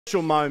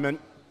Special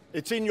moment.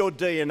 It's in your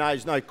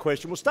DNA, no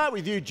question. We'll start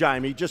with you,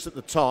 Jamie, just at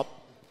the top.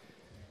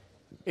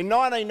 In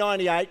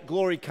 1998,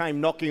 Glory came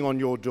knocking on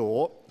your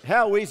door.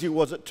 How easy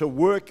was it to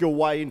work your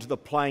way into the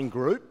playing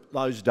group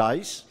those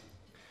days,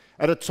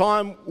 at a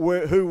time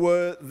who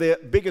were the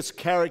biggest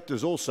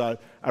characters also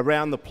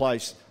around the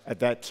place at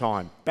that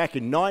time, back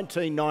in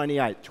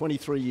 1998,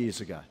 23 years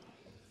ago?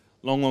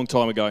 Long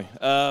time ago.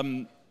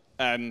 And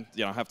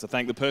I have to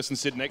thank the person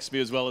sitting next to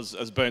me as well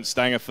as Bernd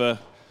Stanger for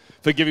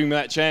giving me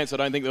that chance. I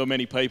don't think there were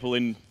many people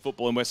in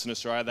football in Western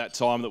Australia at that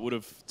time that would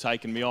have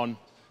taken me on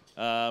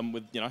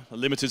with a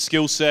limited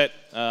skill set,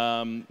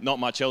 not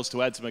much else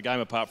to add to my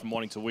game apart from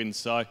wanting to win.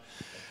 So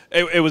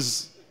it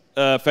was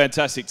a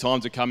fantastic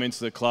time to come into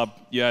the club.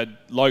 You had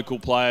local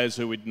players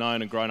who we'd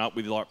known and grown up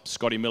with, like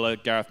Scotty Miller,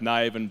 Gareth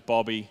Nave and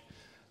Bobby,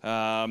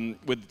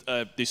 with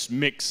this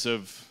mix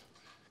of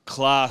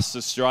class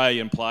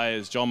Australian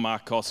players. John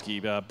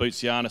Markowski,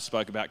 Bootsiana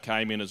spoke about,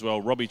 came in as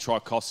well. Robbie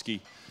Trajkowski.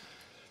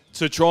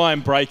 To try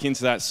and break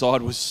into that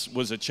side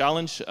was a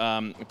challenge.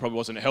 It probably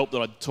wasn't helped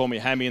that I tore my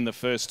hammy in the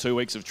first 2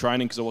 weeks of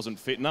training because I wasn't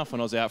fit enough,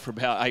 and I was out for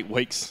about 8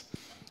 weeks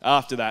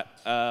after that.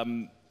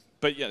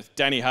 But yeah,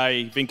 Danny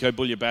Hay, Vinko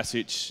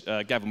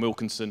Buljabasic, Gavin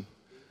Wilkinson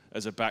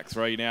as a back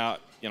three. Now,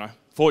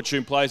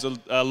 fortune plays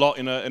a lot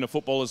in a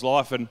footballer's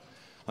life, and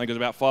I think it was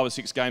about 5 or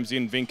 6 games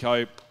in,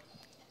 Vinko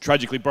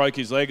tragically broke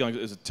his leg. It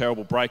was a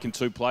terrible break in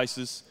 2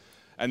 places,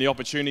 and the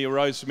opportunity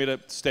arose for me to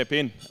step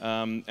in.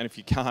 And if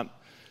you can't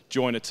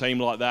join a team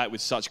like that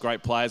with such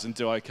great players and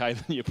do okay,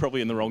 then you're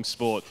probably in the wrong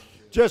sport.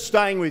 Just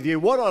staying with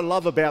you, what I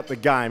love about the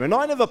game, and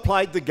I never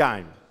played the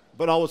game,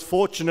 but I was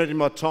fortunate in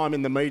my time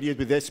in the media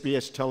with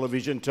SBS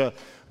television to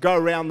go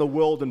around the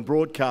world and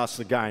broadcast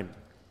the game.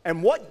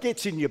 And what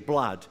gets in your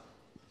blood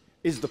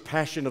is the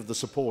passion of the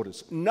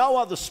supporters. No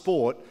other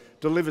sport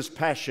delivers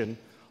passion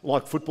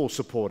like football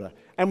supporter.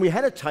 And we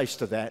had a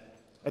taste of that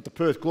at the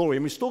Perth Glory,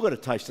 and we still got a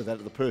taste of that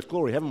at the Perth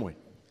Glory, haven't we?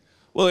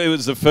 Well, it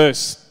was the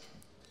first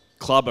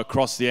club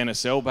across the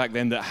NSL back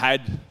then that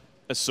had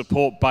a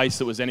support base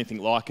that was anything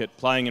like it,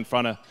 playing in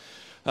front of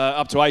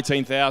up to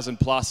 18,000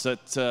 plus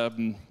at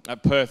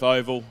Perth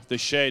Oval, the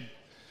shed,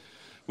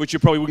 which you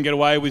probably wouldn't get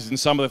away with in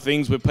some of the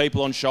things, with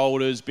people on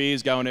shoulders,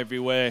 beers going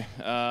everywhere,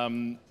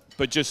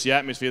 but just the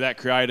atmosphere that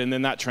created, and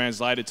then that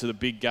translated to the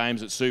big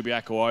games at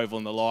Subiaco Oval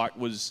and the like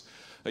was,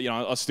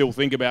 I still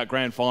think about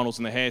grand finals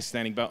and the hair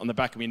standing on the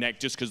back of my neck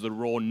just because of the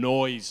raw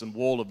noise and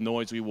wall of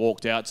noise we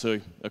walked out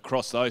to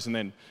across those, and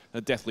then a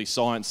deathly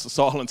silence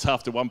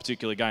after one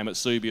particular game at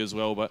Subi as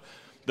well. But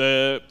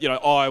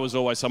I was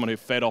always someone who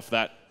fed off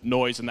that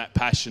noise and that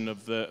passion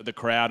of the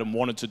crowd and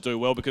wanted to do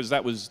well, because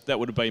that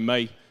would have been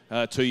me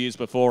 2 years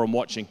before and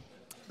watching.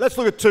 Let's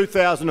look at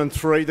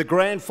 2003, the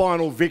grand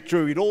final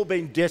victory we'd all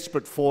been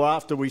desperate for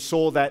after we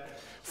saw that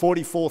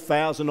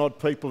 44,000 odd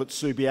people at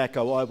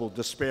Subiaco Oval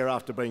despair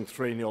after being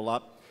 3-0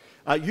 up.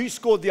 You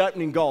scored the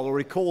opening goal, I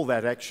recall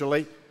that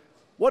actually.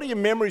 What are your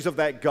memories of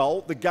that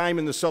goal, the game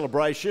and the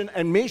celebration?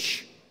 And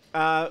Mich,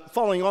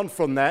 following on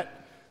from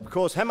that, of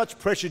course, how much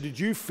pressure did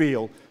you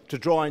feel to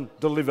try and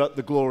deliver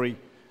the Glory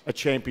a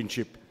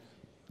championship?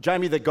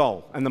 Jamie, the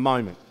goal and the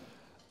moment.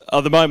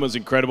 The moment was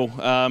incredible.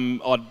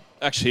 I'd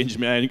actually injured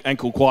my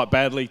ankle quite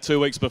badly 2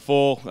 weeks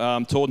before,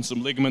 torn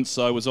some ligaments,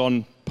 so I was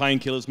on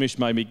painkillers. Mich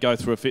made me go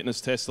through a fitness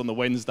test on the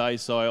Wednesday,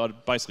 so I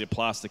had basically a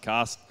plaster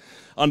cast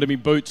under my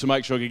boot to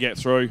make sure I could get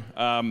through.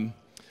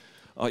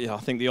 I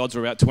think the odds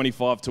were about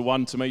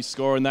 25-1 to me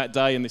scoring that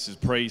day, and this is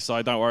pre,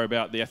 so don't worry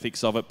about the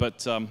ethics of it.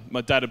 But my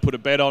dad had put a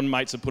bet on,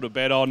 mates had put a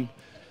bet on,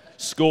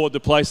 scored,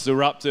 the place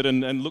erupted,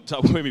 and looked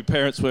up where my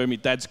parents were, my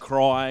dad's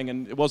crying,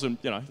 and it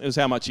wasn't, it was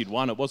how much he'd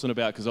won. It wasn't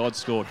about because I'd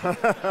scored.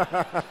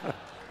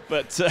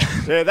 But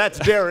yeah, that's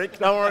Derek,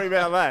 don't worry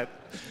about that.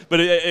 But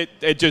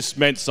it just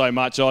meant so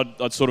much.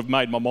 I'd sort of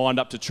made my mind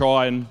up to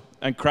try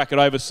and crack it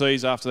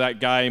overseas after that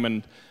game,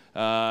 and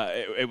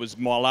it was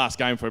my last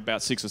game for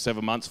about 6 or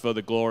 7 months for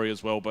the Glory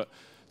as well. But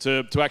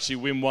to actually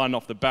win one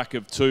off the back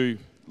of 2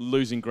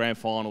 losing grand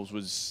finals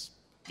was,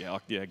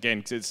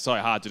 again, it's so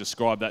hard to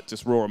describe that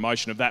just raw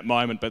emotion of that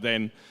moment. But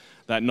then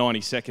that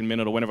 92nd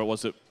minute or whenever it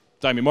was that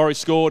Damien Morris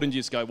scored, and you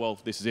just go, well,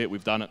 this is it,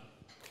 we've done it.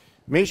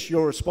 Mich,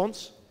 your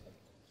response?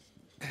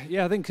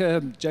 Yeah, I think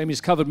Jamie's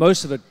covered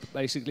most of it,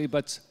 basically,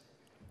 but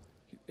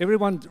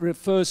everyone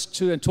refers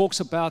to and talks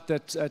about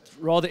that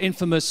rather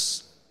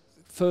infamous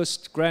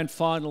first grand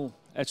final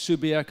at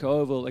Subiaco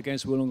Oval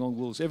against Wollongong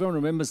Wolves. Everyone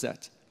remembers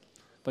that.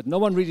 But no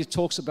one really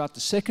talks about the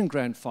second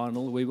grand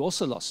final we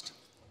also lost.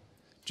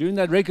 During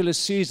that regular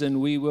season,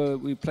 we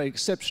played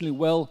exceptionally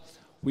well.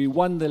 We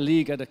won the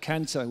league at a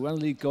canter, we won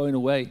the league going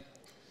away.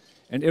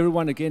 And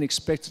everyone again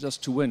expected us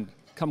to win.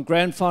 Come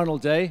grand final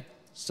day,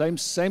 same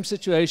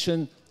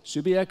situation,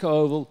 Subiaco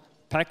Oval,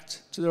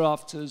 packed to the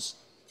rafters,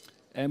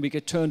 and we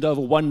get turned over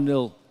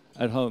 1-0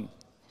 at home.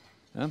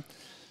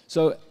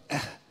 So,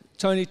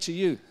 Tony, to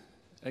you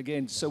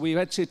again. So we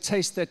had to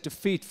taste that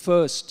defeat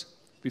first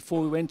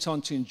before we went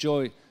on to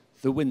enjoy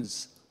the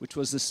wins, which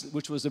was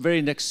the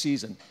very next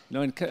season.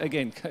 And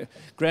again,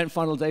 grand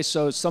final day.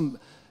 So some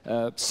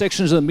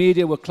sections of the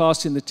media were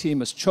classing the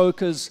team as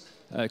chokers.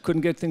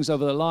 couldn't get things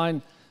over the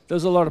line. There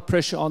was a lot of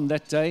pressure on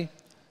that day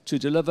to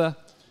deliver,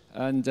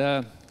 and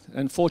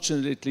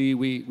unfortunately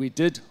we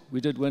did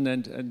win.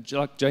 And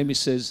like Jamie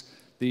says,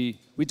 we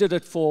did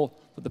it for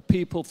the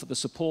people, for the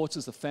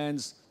supporters, the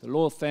fans, the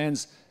loyal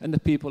fans, and the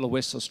people of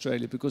West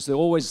Australia, because there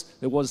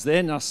was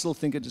then, I still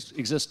think it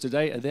exists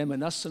today, a them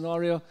and us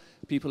scenario.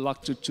 People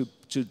like to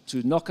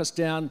knock us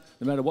down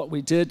no matter what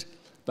we did,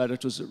 but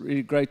it was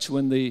really great to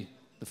win the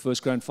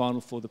first grand final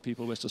for the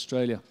people of West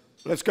Australia.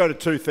 Let's go to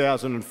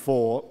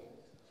 2004.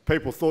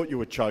 People thought you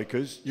were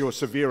chokers, you were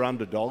severe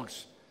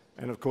underdogs,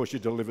 and of course you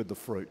delivered the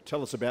fruit.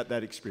 Tell us about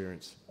that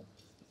experience.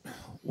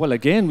 Well,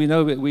 again, we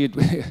know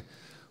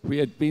we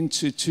had been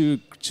to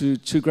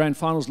two grand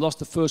finals, lost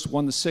the first,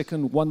 won the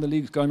second, won the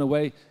league going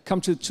away,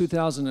 come to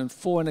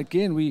 2004, and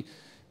again,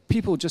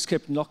 people just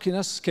kept knocking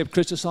us, kept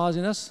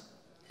criticising us.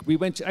 We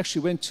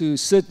actually went to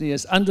Sydney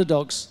as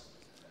underdogs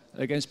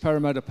against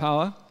Parramatta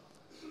Power,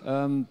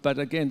 but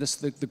again,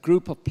 the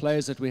group of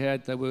players that we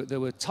had, they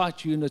were a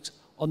tight unit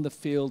on the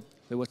field,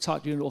 they were a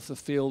tight unit off the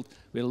field.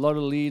 We had a lot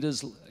of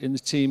leaders in the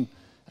team,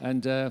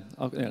 and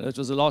it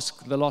was the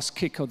last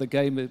kick of the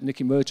game that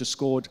Nicky Merger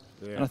scored,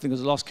 and I think it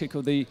was the last kick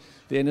of the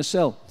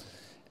NSL.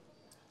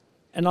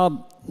 And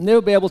I'll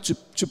never be able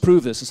to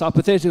prove this. It's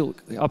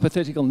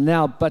hypothetical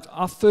now, but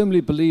I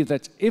firmly believe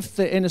that if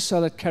the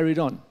NSL had carried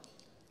on,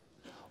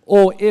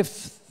 or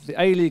if the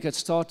A-League had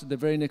started the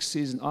very next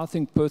season, I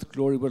think Perth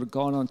Glory would have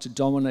gone on to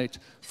dominate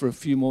for a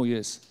few more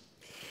years.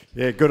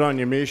 Yeah, good on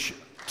you, Mich.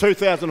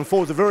 2004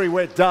 was a very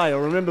wet day. I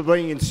remember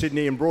being in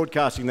Sydney and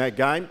broadcasting that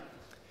game.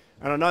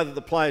 And I know that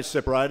the players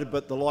separated,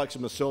 but the likes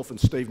of myself and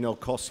Steve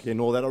Nelkoski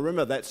and all that, I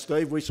remember that,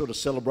 Steve, we sort of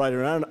celebrated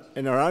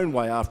in our own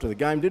way after the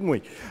game, didn't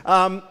we?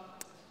 Bernd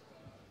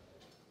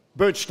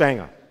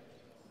Stanger,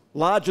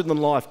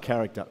 larger-than-life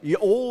character. You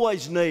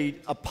always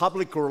need a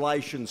public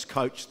relations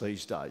coach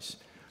these days.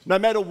 No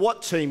matter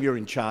what team you're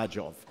in charge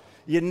of,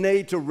 you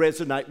need to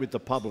resonate with the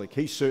public.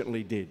 He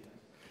certainly did.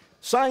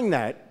 Saying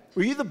that,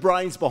 were you the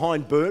brains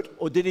behind Bert,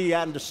 or did he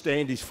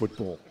understand his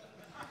football?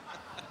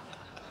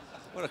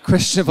 What a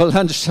question for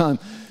lunchtime.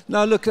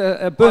 No, look,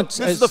 Bernd... This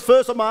is the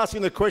first I'm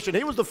asking the question.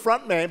 He was the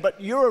front man, but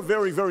you're a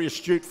very, very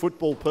astute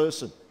football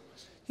person.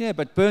 Yeah,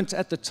 but Bernd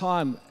at the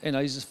time,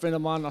 he's a friend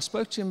of mine. I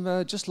spoke to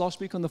him just last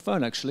week on the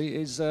phone,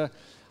 actually.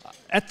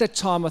 At that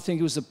time, I think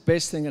it was the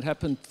best thing that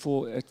happened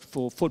for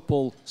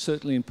football,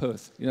 certainly in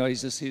Perth.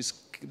 He's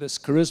this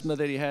charisma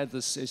that he had,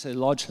 he's a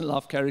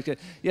large-than-life character.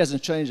 He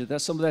hasn't changed it.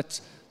 That's some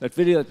of that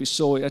video that we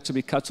saw had to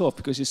be cut off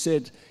because he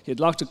said he'd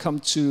like to come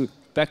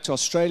back to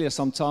Australia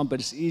sometime, but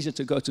it's easier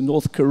to go to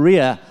North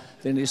Korea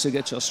than it is to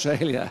get to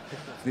Australia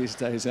these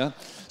days. Yeah?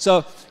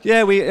 So,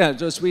 yeah, we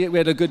had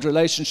a good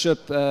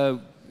relationship.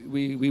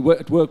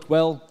 It worked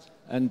well.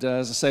 And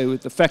as I say,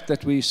 with the fact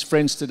that we're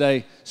friends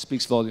today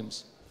speaks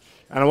volumes.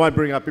 And I won't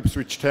bring up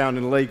Ipswich Town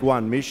in League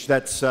One, Mich.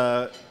 That's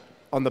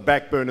on the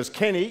back burners.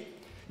 Kenny,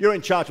 you're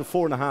in charge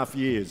for 4.5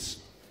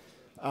 years.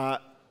 A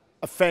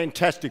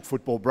fantastic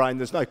football brain.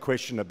 There's no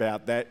question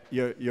about that.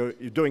 You're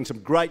doing some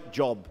great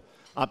job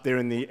up there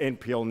in the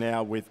NPL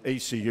now with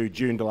ECU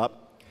Joondalup.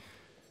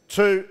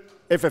 2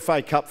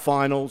 FFA Cup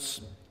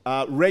finals,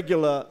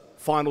 regular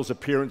finals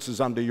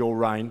appearances under your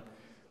reign.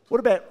 What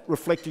about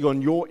reflecting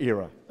on your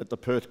era at the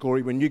Perth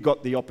Glory when you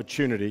got the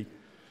opportunity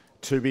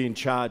to be in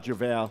charge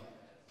of our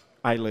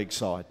A-League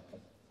side?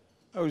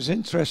 It was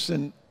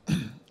interesting.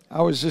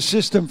 I was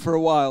assistant for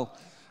a while,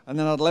 and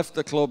then I'd left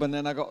the club, and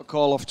then I got a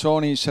call off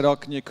Tony. He said,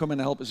 can you come in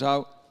and help us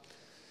out?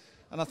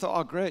 And I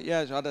thought, great,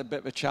 yeah. So I had a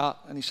bit of a chat,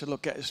 and he said,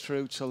 look, get us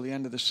through till the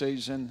end of the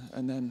season,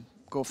 and then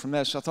go from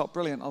there. So I thought,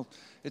 brilliant,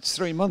 it's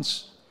 3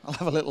 months. I'll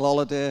have a little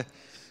holiday,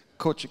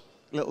 coach a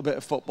little bit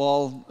of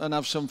football, and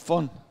have some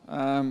fun,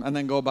 and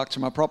then go back to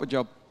my proper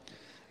job.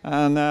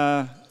 And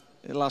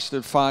it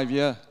lasted 5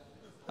 years.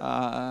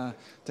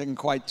 Didn't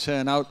quite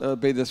turn out to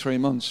be the 3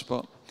 months,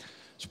 but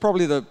it's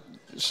probably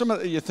something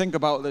that you think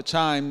about at the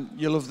time.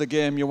 You love the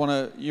game, you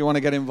want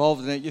to get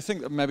involved in it. You think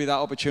that maybe that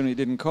opportunity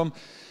didn't come,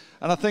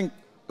 and I think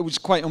it was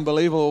quite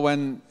unbelievable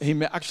when he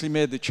actually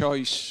made the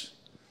choice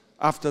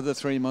after the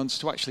 3 months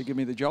to actually give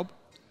me the job.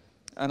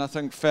 And I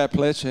think fair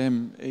play to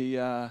him.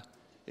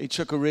 He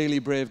took a really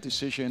brave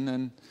decision,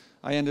 and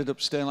I ended up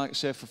staying, like I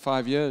say, for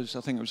 5 years.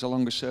 I think it was the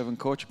longest serving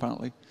coach,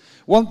 apparently.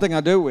 One thing I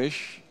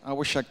wish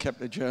I'd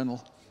kept a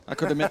journal. I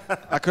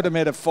could have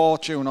made a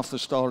fortune off the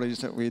stories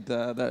that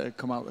had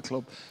come out of the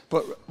club.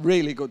 But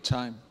really good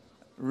time.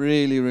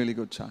 Really, really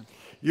good time.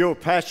 You were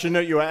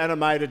passionate, you were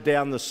animated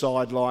down the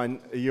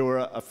sideline, you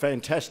were a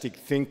fantastic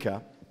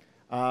thinker.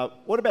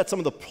 What about some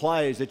of the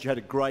players that you had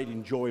a great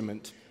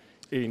enjoyment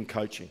in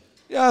coaching?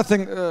 Yeah, I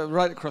think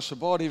right across the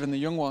board, even the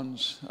young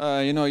ones.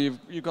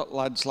 You've got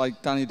lads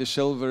like Dino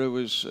Djulbic, who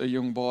was a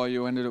young boy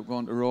who ended up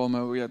going to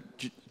Roma. We had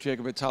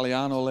Jacob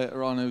Italiano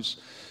later on,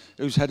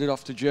 who's headed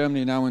off to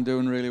Germany now and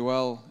doing really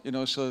well.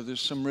 So there's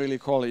some really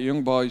quality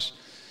young boys.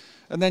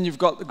 And then you've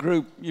got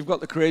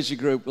the crazy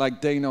group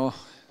like Dino,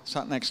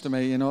 sat next to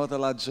me, the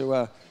lads who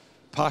are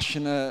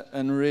passionate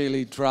and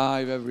really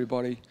drive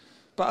everybody.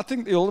 But I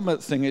think the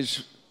ultimate thing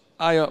is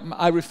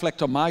I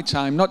reflect on my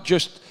time, not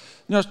just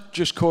not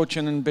just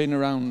coaching and being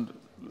around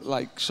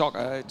like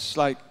soccer. It's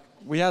like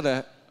we had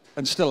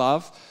and still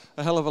have,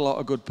 a hell of a lot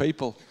of good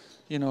people.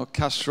 You know,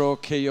 Castro,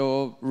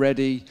 Keogh,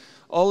 Reddy,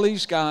 all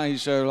these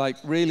guys are like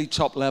really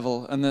top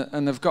level,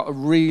 and they've got a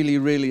really,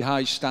 really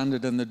high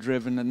standard, and they're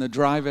driven and they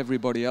drive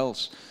everybody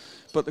else.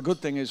 But the good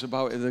thing is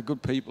about it, they're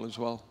good people as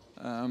well.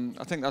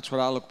 I think that's what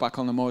I look back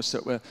on the most,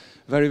 that we're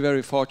very,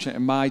 very fortunate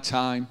in my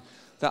time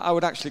that I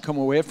would actually come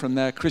away from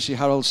there. Chrissy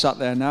Harrell sat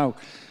there now.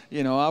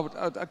 You know,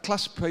 I'd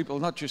class people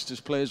not just as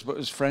players but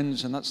as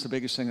friends, and that's the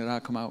biggest thing that I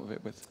come out of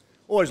it with.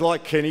 Always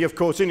like Kenny. Of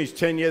course, in his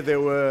tenure,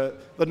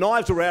 the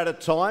knives were out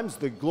at times.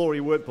 The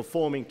Glory weren't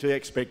performing to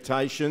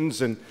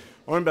expectations. And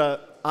I remember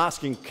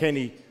asking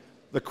Kenny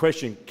the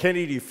question,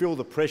 Kenny, do you feel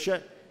the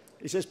pressure?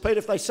 He says, Pete,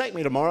 if they sack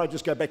me tomorrow, I'll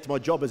just go back to my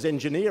job as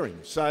engineering.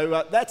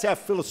 So that's how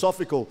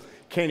philosophical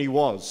Kenny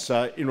was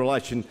in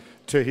relation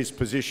to his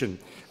position.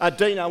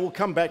 Dino, we'll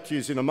come back to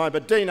you in a moment.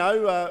 But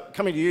Dino,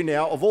 coming to you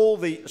now, of all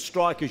the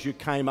strikers you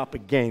came up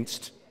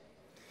against,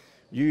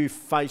 you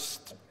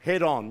faced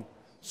head-on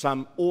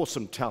some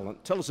awesome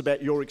talent. Tell us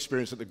about your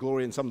experience at the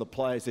Glory and some of the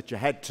players that you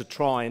had to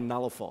try and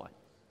nullify.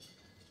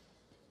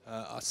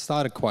 I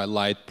started quite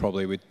late,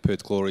 probably with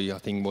Perth Glory. I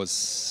think it was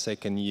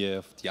second year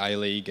of the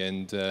A-League,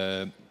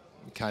 and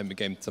came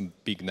against some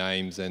big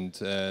names.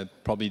 And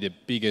probably the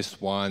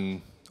biggest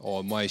one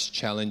or most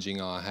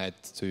challenging I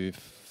had to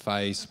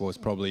face was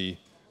probably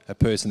a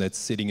person that's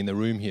sitting in the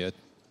room here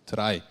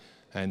today,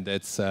 and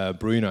that's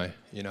Bruno.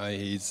 You know,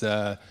 he's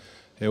Bruno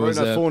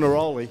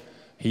Fornaroli.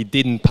 He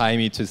didn't pay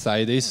me to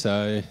say this,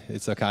 so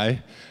it's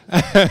okay.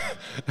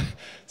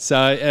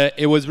 So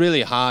it was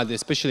really hard,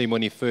 especially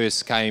when he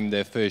first came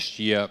the first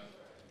year.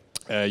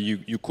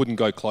 You couldn't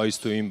go close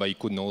to him, but you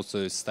couldn't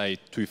also stay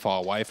too far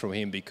away from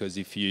him, because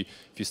if you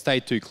stay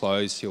too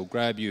close, he'll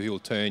grab you, he'll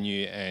turn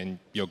you, and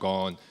you're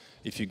gone.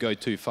 If you go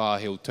too far,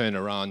 he'll turn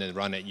around and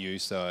run at you.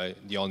 So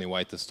the only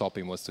way to stop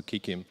him was to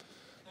kick him.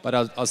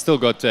 But I still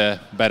got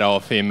better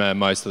off him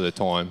most of the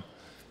time.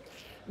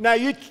 Now,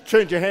 you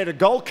turned your hand to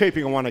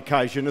goalkeeping on one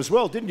occasion as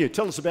well, didn't you?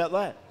 Tell us about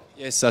that.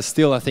 Yes,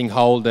 I think,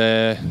 hold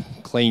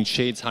clean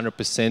sheets,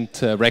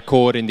 100%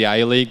 record in the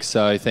A-League.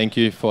 So thank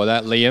you for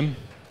that, Liam.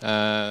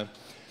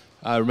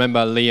 I remember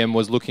Liam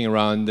was looking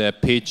around the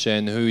pitch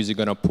and who's he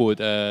going to put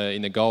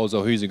in the goals,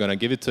 or who's he going to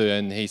give it to?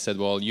 And he said,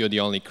 well, you're the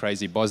only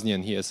crazy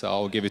Bosnian here, so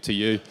I'll give it to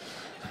you.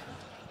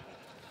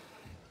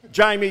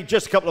 Jamie,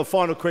 just a couple of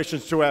final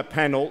questions to our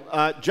panel.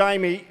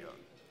 Jamie,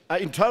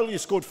 in total you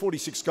scored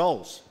 46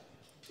 goals.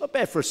 Not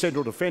bad for a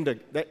central defender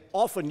that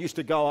often used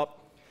to go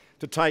up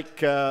to take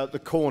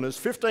the corners.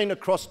 15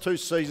 across 2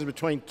 seasons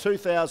between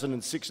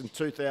 2006 and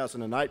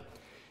 2008.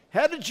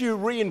 How did you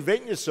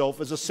reinvent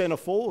yourself as a centre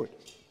forward?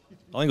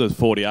 I think it was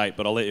 48,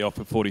 but I'll let you off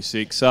at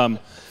 46.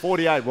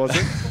 48, was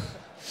it?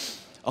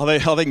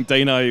 I think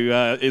Dino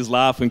is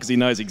laughing because he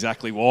knows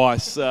exactly why.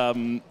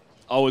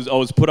 I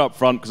was put up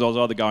front because I was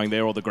either going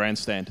there or the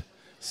grandstand.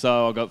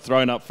 So I got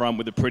thrown up front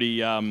with a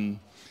pretty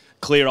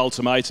clear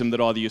ultimatum that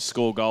either you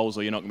score goals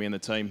or you're not going to be in the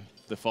team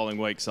the following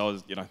week.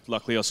 So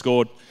luckily I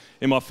scored.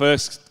 In my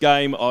first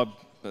game, I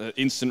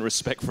instant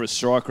respect for a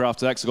striker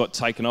after that, because I got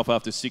taken off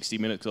after 60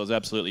 minutes because I was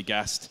absolutely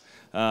gassed.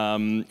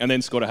 And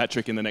then scored a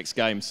hat-trick in the next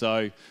game.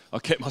 So I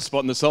kept my spot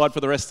on the side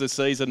for the rest of the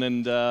season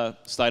and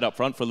stayed up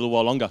front for a little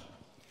while longer.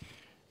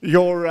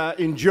 Your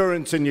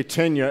endurance and your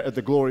tenure at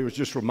the Glory was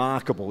just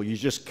remarkable. You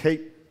just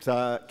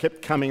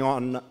kept coming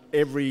on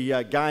every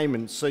game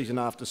and season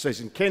after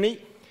season. Kenny,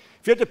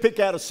 if you had to pick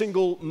out a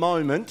single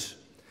moment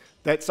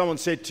that someone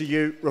said to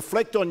you,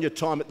 reflect on your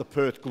time at the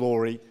Perth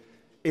Glory,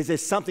 is there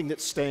something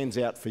that stands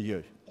out for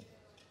you?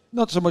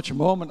 Not so much a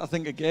moment, I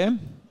think a game.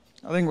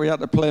 I think we had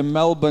to play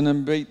Melbourne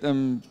and beat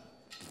them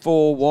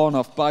 4-1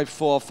 off by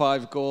 4 or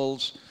 5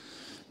 goals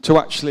to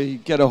actually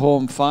get a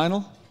home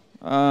final.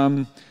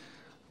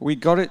 We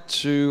got it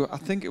to, I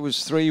think it was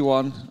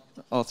 3-1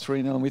 or 3-0,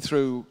 and we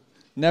threw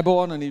Nebo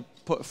on and he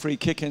put a free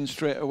kick in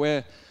straight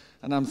away.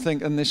 And I'm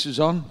thinking, this is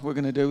on, we're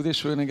going to do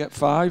this, we're going to get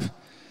 5.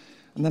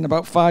 And then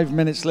about 5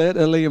 minutes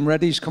later, Liam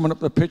Reddy's coming up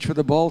the pitch with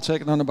the ball,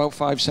 taking on about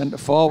 5 centre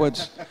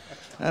forwards.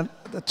 And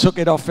they took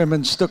it off him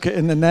and stuck it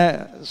in the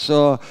net.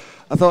 So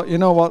I thought, you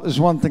know what,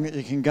 there's one thing that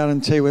you can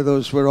guarantee with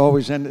us, we're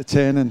always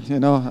entertaining, you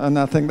know. And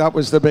I think that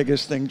was the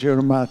biggest thing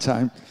during my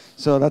time.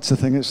 So that's the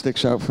thing that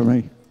sticks out for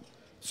me.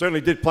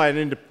 Certainly did play an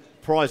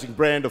enterprising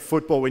brand of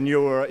football when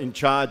you were in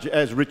charge,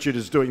 as Richard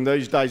is doing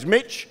these days.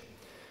 Mitch,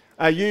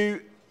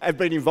 you have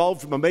been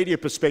involved from a media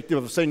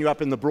perspective. I've seen you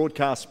up in the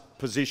broadcast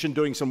position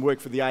doing some work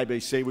for the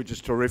ABC, which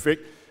is terrific.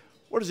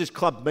 What does this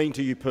club mean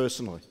to you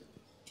personally?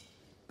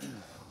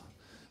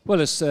 Well,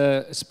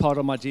 it's part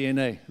of my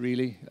DNA,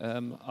 really.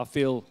 I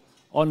feel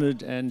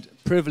honoured and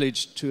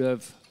privileged to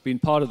have been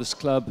part of this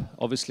club,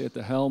 obviously at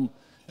the helm,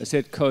 as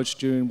head coach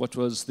during what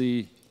was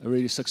a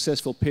really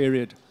successful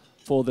period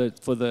for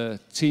the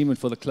team and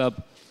for the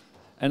club.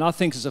 And I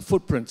think it's a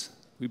footprint.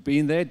 We've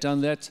been there,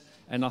 done that,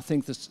 and I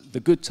think the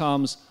good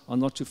times are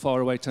not too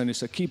far away, Tony.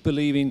 So keep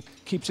believing,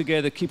 keep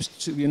together,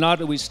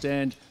 united we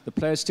stand, the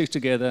players stick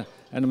together,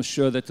 and I'm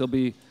sure that there'll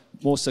be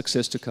more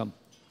success to come.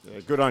 Yeah,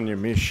 good on you,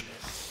 Mich.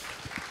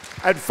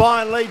 And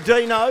finally,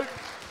 Dino,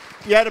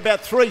 you had about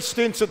 3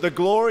 stints at the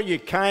Glory. You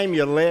came,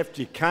 you left,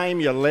 you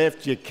came, you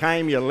left, you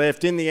came, you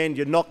left. In the end,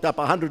 you knocked up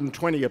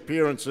 120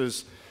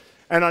 appearances.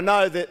 And I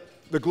know that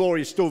the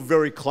Glory is still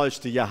very close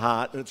to your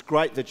heart, and it's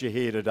great that you're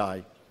here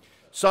today.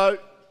 So,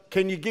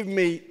 can you give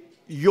me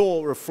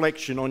your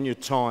reflection on your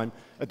time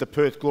at the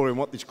Perth Glory and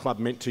what this club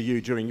meant to you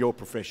during your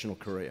professional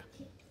career?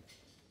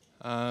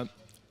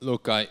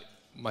 Look,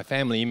 my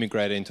family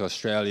immigrated into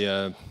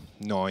Australia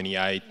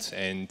 '98,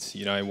 and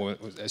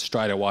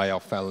straight away I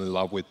fell in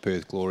love with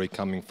Perth Glory,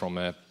 coming from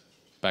a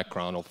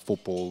background of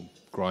football,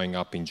 growing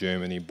up in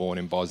Germany, born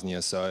in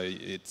Bosnia. So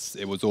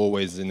it was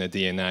always in the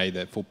DNA,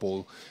 that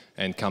football,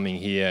 and coming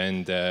here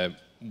and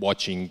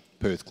watching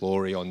Perth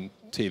Glory on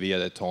TV at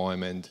the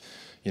time, and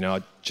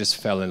I just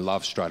fell in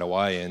love straight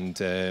away.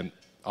 And I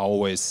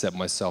always set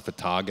myself a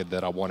target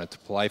that I wanted to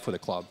play for the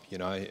club,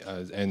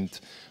 and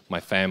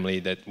my family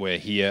that were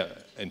here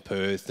in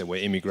Perth, that were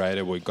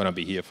immigrated, we're going to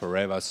be here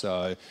forever.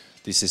 So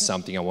this is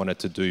something I wanted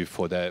to do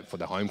for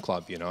the home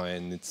club,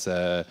 and it's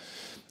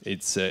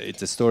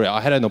a story. I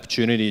had an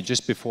opportunity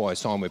just before I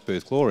signed with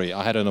Perth Glory.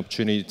 I had an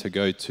opportunity to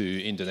go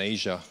to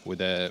Indonesia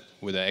with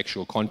an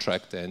actual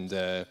contract, and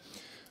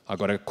I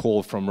got a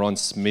call from Ron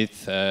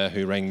Smith,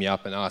 who rang me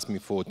up and asked me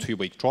for a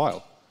 2-week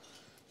trial.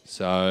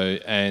 So,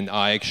 and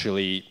I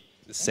actually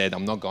said,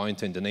 I'm not going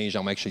to Indonesia,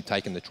 I'm actually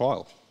taking the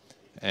trial.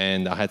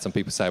 And I had some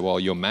people say, well,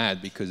 you're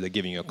mad because they're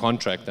giving you a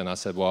contract. And I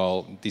said,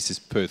 well, this is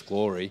Perth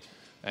Glory,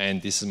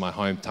 and this is my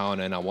hometown,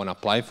 and I want to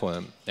play for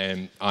them.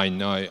 And I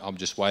know I've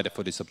just waited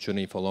for this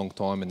opportunity for a long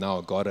time, and now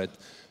I got it,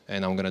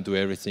 and I'm going to do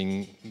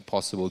everything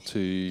possible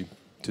to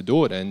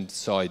do it. And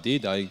so I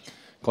did. I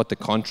got the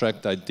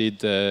contract. I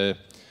did.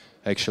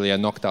 Actually, I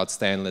knocked out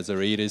Stan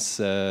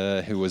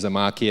Lazaridis, who was a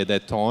marquee at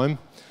that time.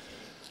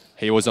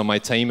 He was on my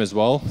team as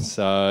well,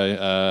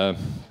 so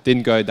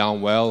didn't go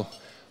down well.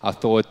 I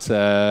thought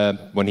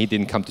when he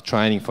didn't come to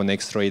training for the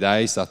next 3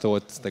 days, I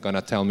thought they're going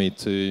to tell me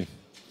to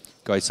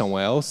go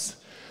somewhere else.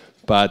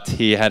 But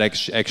he had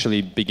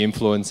actually big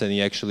influence, and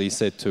he actually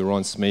said to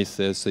Ron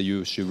Smith, so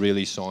you should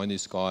really sign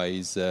this guy.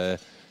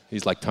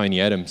 He's like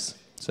Tony Adams.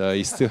 So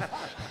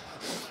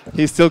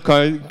he still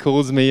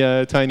calls me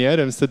Tony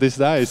Adams to this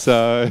day.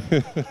 So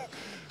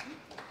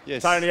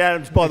yes. Tony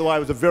Adams, by the way,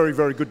 was a very,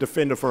 very good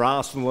defender for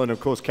Arsenal, and of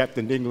course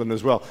captained England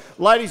as well.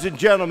 Ladies and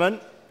gentlemen,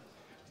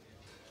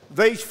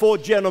 these 4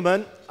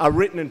 gentlemen are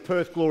written in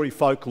Perth Glory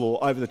folklore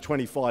over the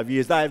 25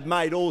 years. They have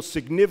made all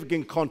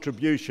significant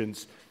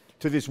contributions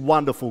to this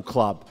wonderful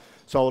club.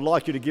 So I would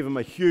like you to give them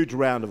a huge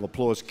round of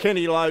applause.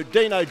 Kenny Lowe,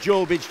 Dino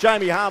Djulbic,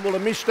 Jamie Harnwell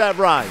and Mich.